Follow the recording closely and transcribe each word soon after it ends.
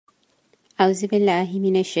اعوذ باللہ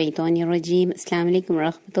من الشیطان الرجیم. السلام علیکم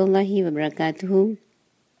ورحمۃ اللہ وبرکاتہ.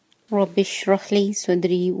 رب اشرح لی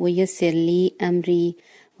صدری ویسر لی امری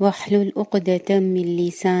واحلل عقدۃ من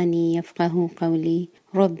لسانی یفقہوا قولی.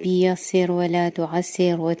 ربی یسر ولا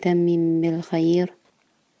تعسر وتمم بالخیر.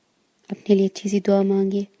 اپنے لیے اچھی سی دعا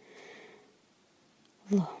مانگے.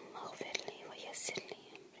 اللہم اغفر لی ویسر لی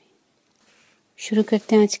امری. شروع کرتے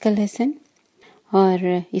ہیں آج کا لیسن. اور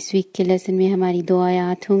اس ویک کے لیسن میں ہماری دو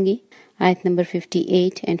آیات ہوں گی، آیت نمبر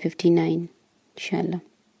 58 and 59 انشاءاللہ.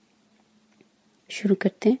 شروع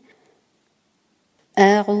کرتے ہیں.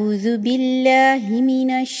 اعوذ باللہ من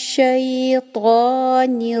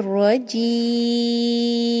الشیطان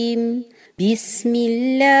الرجیم. بسم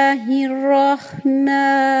اللہ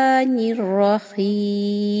الرحمن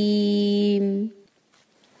الرحیم.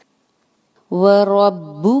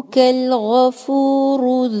 وَرَبُّكَ الْغَفُورُ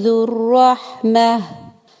ذُو الرَّحْمَةِ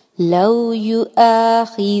لَوْ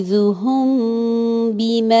يُؤَاخِذُهُم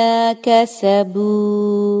بِمَا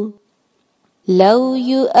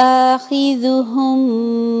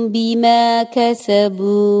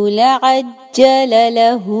كَسَبُوا لَعَجَّلَ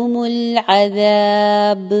لَهُمُ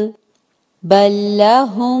الْعَذَابُ بَل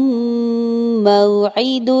لَّهُم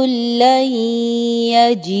مَّوْعِدٌ لن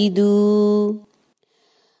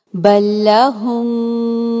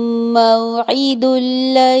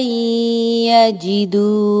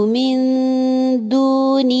يجدوا من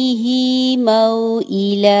دونه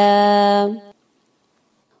موئلا.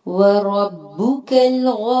 وربك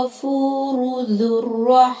الغفور ذو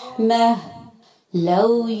الرحمة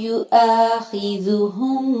لو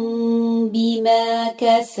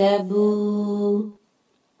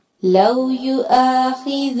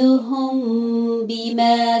يؤاخذهم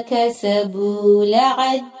بما كسبوا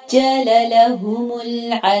لعجل لهم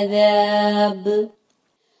العذاب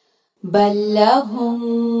بل لهم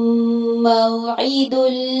موعد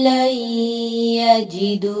لن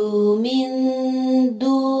يجدوا من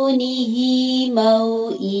دونه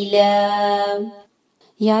موئلا.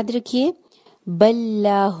 یاد رکھیے بل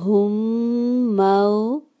لهم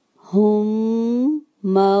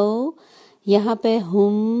مو یہاں پہ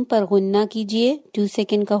ہم پر غنہ کیجئے، 2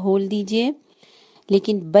 سیکنڈ کا ہولڈ دیجئے،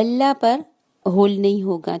 لیکن بلّہ پر ہولڈ نہیں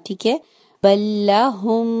ہوگا، ٹھیک ہے.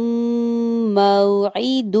 بلّہم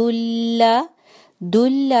موعد اللہ،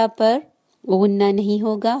 دلّہ پر غنہ نہیں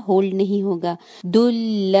ہوگا، ہولڈ نہیں ہوگا.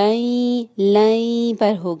 دلّین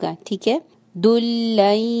پر ہوگا، ٹھیک ہے.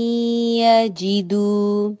 دلّین یجدو.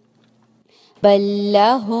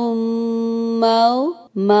 بلّہم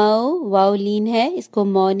مو واؤلین ہے، اس کو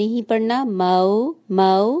مو نہیں پڑھنا،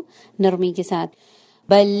 مو نرمی کے ساتھ.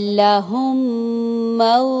 بلّہم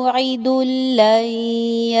موعد لن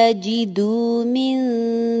یجدوا من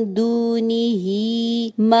دونہ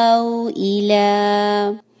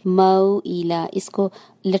موئلا، اس کو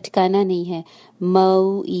لٹکانا نہیں ہے،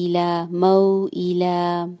 موئلا.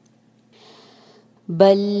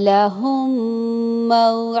 بل لهم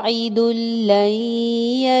موعد لن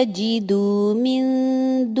يجدوا من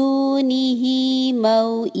دونه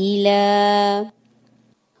موئلا.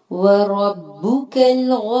 وربك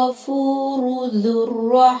الغفور ذو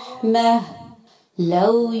الرحمة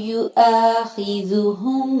لو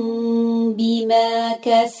يؤاخذهم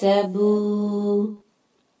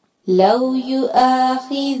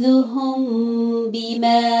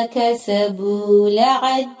بما كسبوا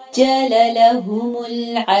لعجل لهم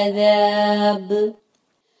العذاب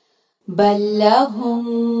بل لهم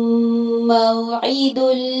موعد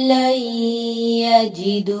لن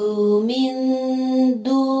يجدوا من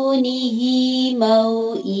دونه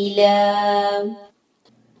موئلا.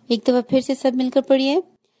 ایک دفعہ پھر سے سب مل کر پڑھیے.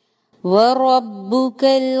 وَرَبُّكَ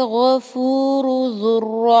الْغَفُورُ ذُو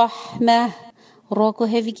الرَّحْمَةِ، رو کو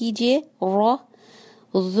ہیوی کیجئے، رو.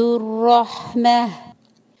 ذُو الرَّحْمَةِ.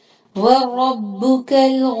 وَرَبُّكَ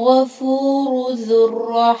الْغَفُورُ ذُو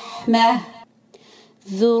الرَّحْمَةِ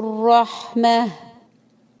ذُو الرَّحْمَةِ.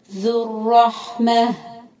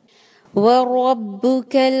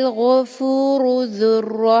 وَرَبُّكَ الْغَفُورُ ذُو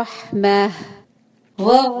الرَّحْمَةِ.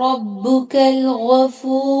 وَرَبُّكَ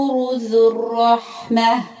الْغَفُورُ ذُو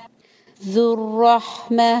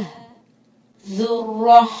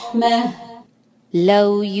الرَّحْمَةِ.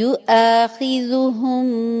 لو يؤاخذهم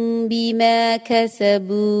بما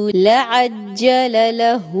كسبوا لعجل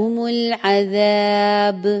لهم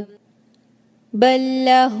العذاب بل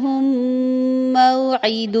لهم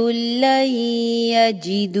موعد لن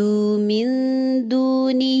يجدوا من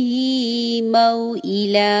دونه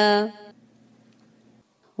موئلا.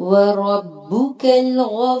 وربك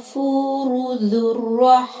الغفور ذو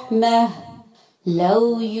الرحمة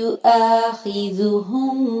لو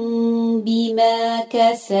يؤاخذهم بما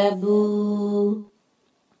كسبوا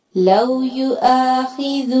لو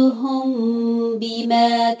يؤاخذهم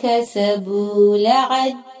بما كسبوا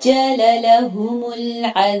لعجل لهم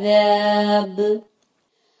العذاب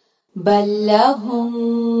بل لهم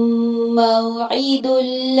موعد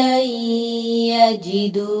لن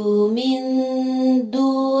يجدوا من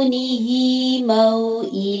دونه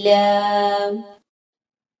موئلا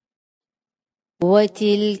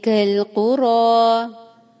وتلك القرى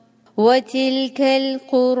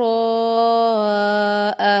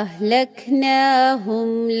أهلكناهم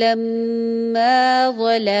لما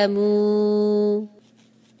ظلموا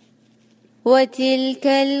وتلك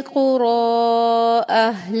القرى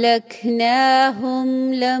أهلكناهم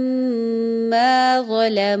لما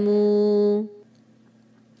ظلموا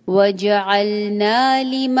وجعلنا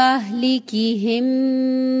لمهلكهم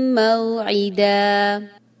موعدا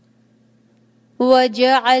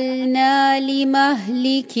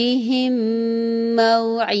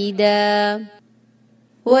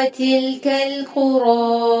وتلك القرى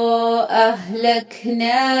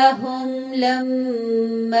أهلكناهم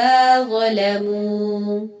لما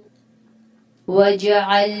ظلموا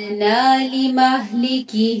وجعلنا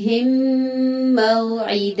لمهلكهم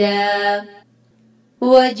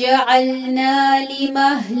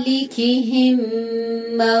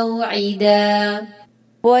موعدا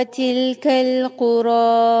وتلك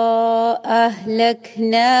القرى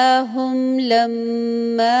أهلكناهم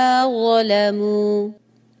لما ظلموا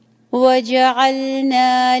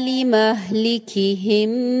وجعلنا لمهلكهم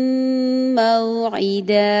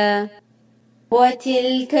موعدا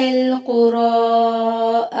وتلك القرى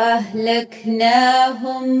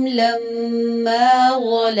أهلكناهم لما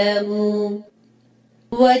ظلموا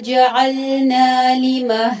وجعلنا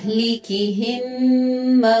لمهلكهم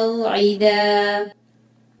موعدا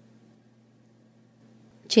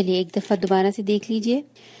चलिए एक दफा दोबारा से देख लीजिए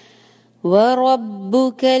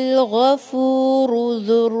वरब्बुक الغفور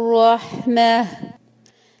ذو الرحمة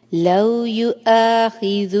لو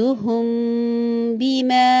يؤاخذهم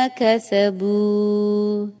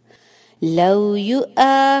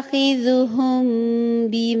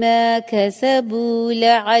بما كسبوا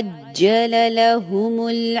لعجل لهم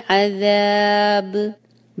العذاب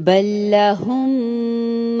بل لهم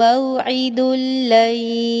موعد لن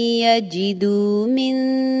يجدوا من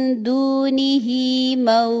دونه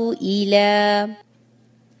موئلا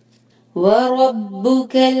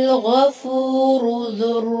وربك الغفور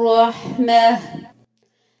ذو الرحمة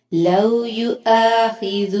لو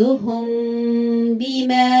يؤاخذهم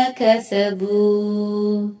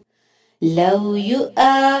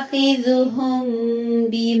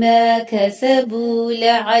بما كسبوا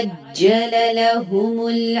لعجل لهم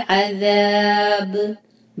العذاب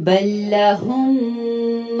بل لهم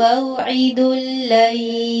موعد لن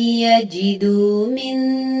يجدوا من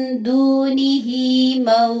دونه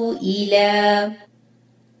موئلا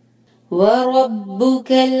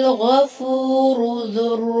وربك الغفور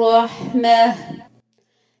ذو الرحمة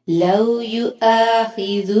لو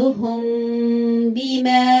يؤاخذهم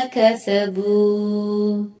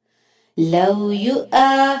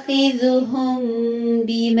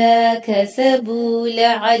بما كسبوا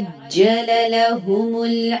لعجل لهم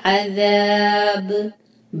العذاب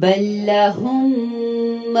بل لهم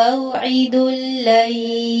موعد لن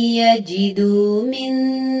يجدوا من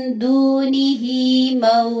دونه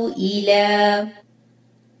موئلا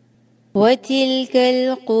وتلك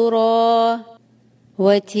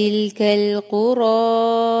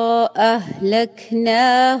القرى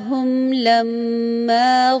أهلكناهم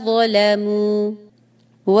لما ظلموا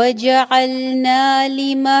وجعلنا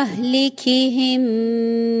لمهلكهم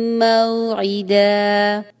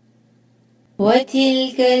موعدا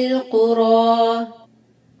وتلك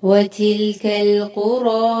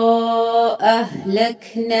القرى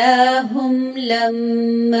أهلكناهم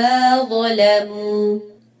لما ظلموا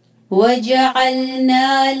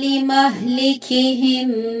وجعلنا لمهلكهم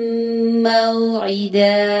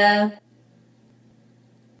موعدا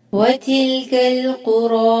وتلك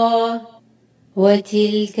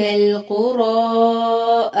القرى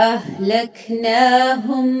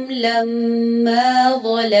أهلكناهم لما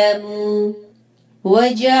ظلموا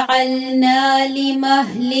وجعلنا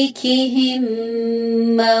لمهلكهم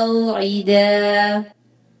موعدا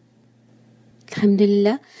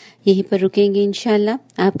अल्हम्दुलिल्लाह यहीं पर रुकेंगे इंशाल्लाह।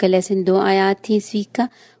 आपका लेसन 2 आयात थी इस वीक का।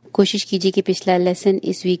 कोशिश कीजिए कि पिछला लेसन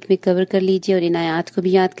इस वीक में कवर कर लीजिए और इन आयात को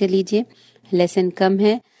भी याद कर लीजिए। लेसन कम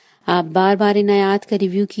है, आप बार बार इन आयात का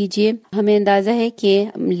रिव्यू कीजिए। हमें अंदाजा है कि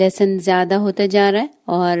लेसन ज्यादा होता जा रहा है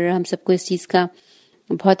और हम सबको इस चीज का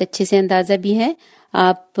बहुत अच्छे से अंदाजा भी है।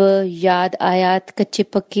 आप याद आयात कच्चे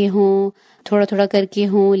पक्के हों, थोड़ा थोड़ा करके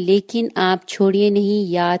हों, लेकिन आप छोड़िए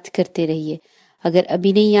नहीं, याद करते रहिए। اگر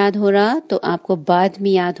ابھی نہیں یاد ہو رہا تو آپ کو بعد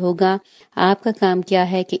میں یاد ہوگا. آپ کا کام کیا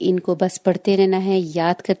ہے کہ ان کو بس پڑھتے رہنا ہے,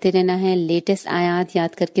 یاد کرتے رہنا ہے, لیٹسٹ آیات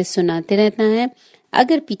یاد کر کے سناتے رہنا ہے.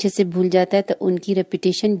 اگر پیچھے سے بھول جاتا ہے تو ان کی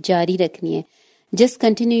ریپیٹیشن جاری رکھنی ہے. Just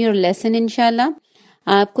continue your lesson. انشاءاللہ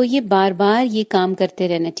آپ کو یہ بار بار یہ کام کرتے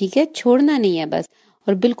رہنا, ٹھیک ہے, چھوڑنا نہیں ہے بس.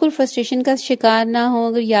 اور بالکل فرسٹریشن کا شکار نہ ہو.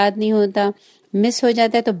 اگر یاد نہیں ہوتا, مس ہو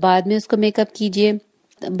جاتا ہے تو بعد میں اس کو میک اپ کیجئے.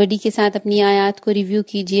 بڑی کے ساتھ اپنی آیات کو ریویو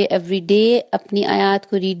کیجئے. ایوری ڈے اپنی آیات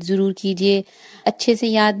کو ریڈ ضرور کیجئے. اچھے سے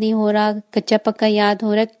یاد نہیں ہو رہا, کچا پکا یاد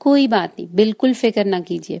ہو رہا ہے, کوئی بات نہیں, بالکل فکر نہ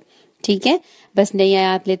کیجئے, ٹھیک ہے. بس نئی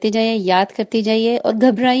آیات لیتے جائیے, یاد کرتے جائیے, اور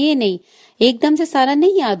گھبرائیے نہیں. ایک دم سے سارا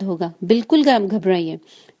نہیں یاد ہوگا, بالکل گھبرائیے.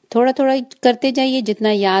 تھوڑا تھوڑا کرتے جائیے,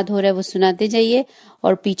 جتنا یاد ہو رہا ہے وہ سناتے جائیے,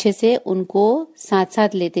 اور پیچھے سے ان کو ساتھ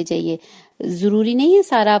ساتھ لیتے جائیے. ضروری نہیں ہے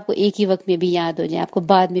سارا آپ کو ایک ہی وقت میں بھی یاد ہو جائے, آپ کو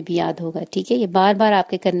بعد میں بھی یاد ہوگا, ٹھیک ہے. یہ بار بار آپ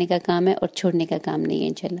کے کرنے کا کام ہے اور چھوڑنے کا کام نہیں ہے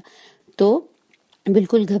انشاءاللہ. تو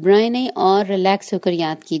بالکل گھبرائیں نہیں اور ریلیکس ہو کر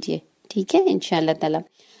یاد کیجئے, ٹھیک ہے انشاءاللہ تعالی.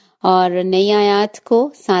 اور نئی آیات کو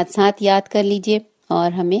ساتھ ساتھ یاد کر لیجئے,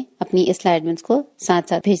 اور ہمیں اپنی اسلائیڈمنٹس کو ساتھ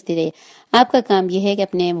ساتھ بھیجتے رہیے. آپ کا کام یہ ہے کہ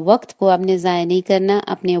اپنے وقت کو آپ نے ضائع نہیں کرنا,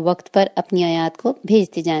 اپنے وقت پر اپنی آیات کو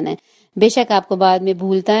بھیجتے جانا ہے. بے شک آپ کو بعد میں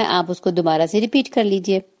بھولتا ہے, آپ اس کو دوبارہ سے ریپیٹ کر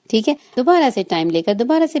لیجئے, ٹھیک ہے. دوبارہ سے ٹائم لے کر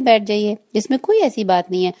دوبارہ سے بیٹھ جائیے, جس میں کوئی ایسی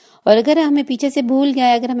بات نہیں ہے. اور اگر ہمیں پیچھے سے بھول گیا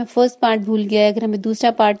ہے, اگر ہمیں فرسٹ پارٹ بھول گیا ہے, اگر ہمیں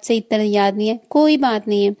دوسرا پارٹ سے اتنا یاد نہیں ہے, کوئی بات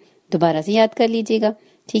نہیں ہے, دوبارہ سے یاد کر لیجئے گا,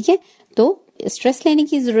 ٹھیک ہے. تو اسٹریس لینے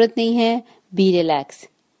کی ضرورت نہیں ہے, بی ریلیکس,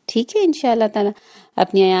 ٹھیک ہے انشاءاللہ تعالی.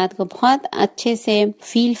 اپنی آیات کو بہت اچھے سے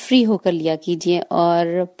فیل فری ہو کر لیا کیجئے, اور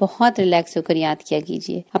بہت ریلیکس ہو کر یاد کیا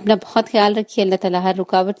کیجئے. اپنا بہت خیال رکھیے. اللہ تعالی ہر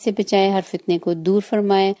رکاوٹ سے بچائے, ہر فتنے کو دور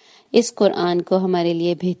فرمائے, اس قرآن کو ہمارے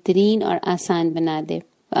لیے بہترین اور آسان بنا دے.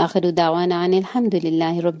 آخر دعوانا ان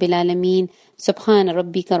الحمدللہ رب العالمین. سبحان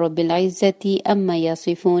ربک رب العزت عما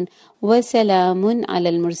یصفون, وسلام علی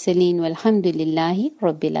المرسلین, والحمدللہ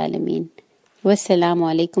رب العالمین. والسلام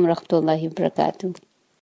علیکم ورحمۃ اللہ وبرکاتہ.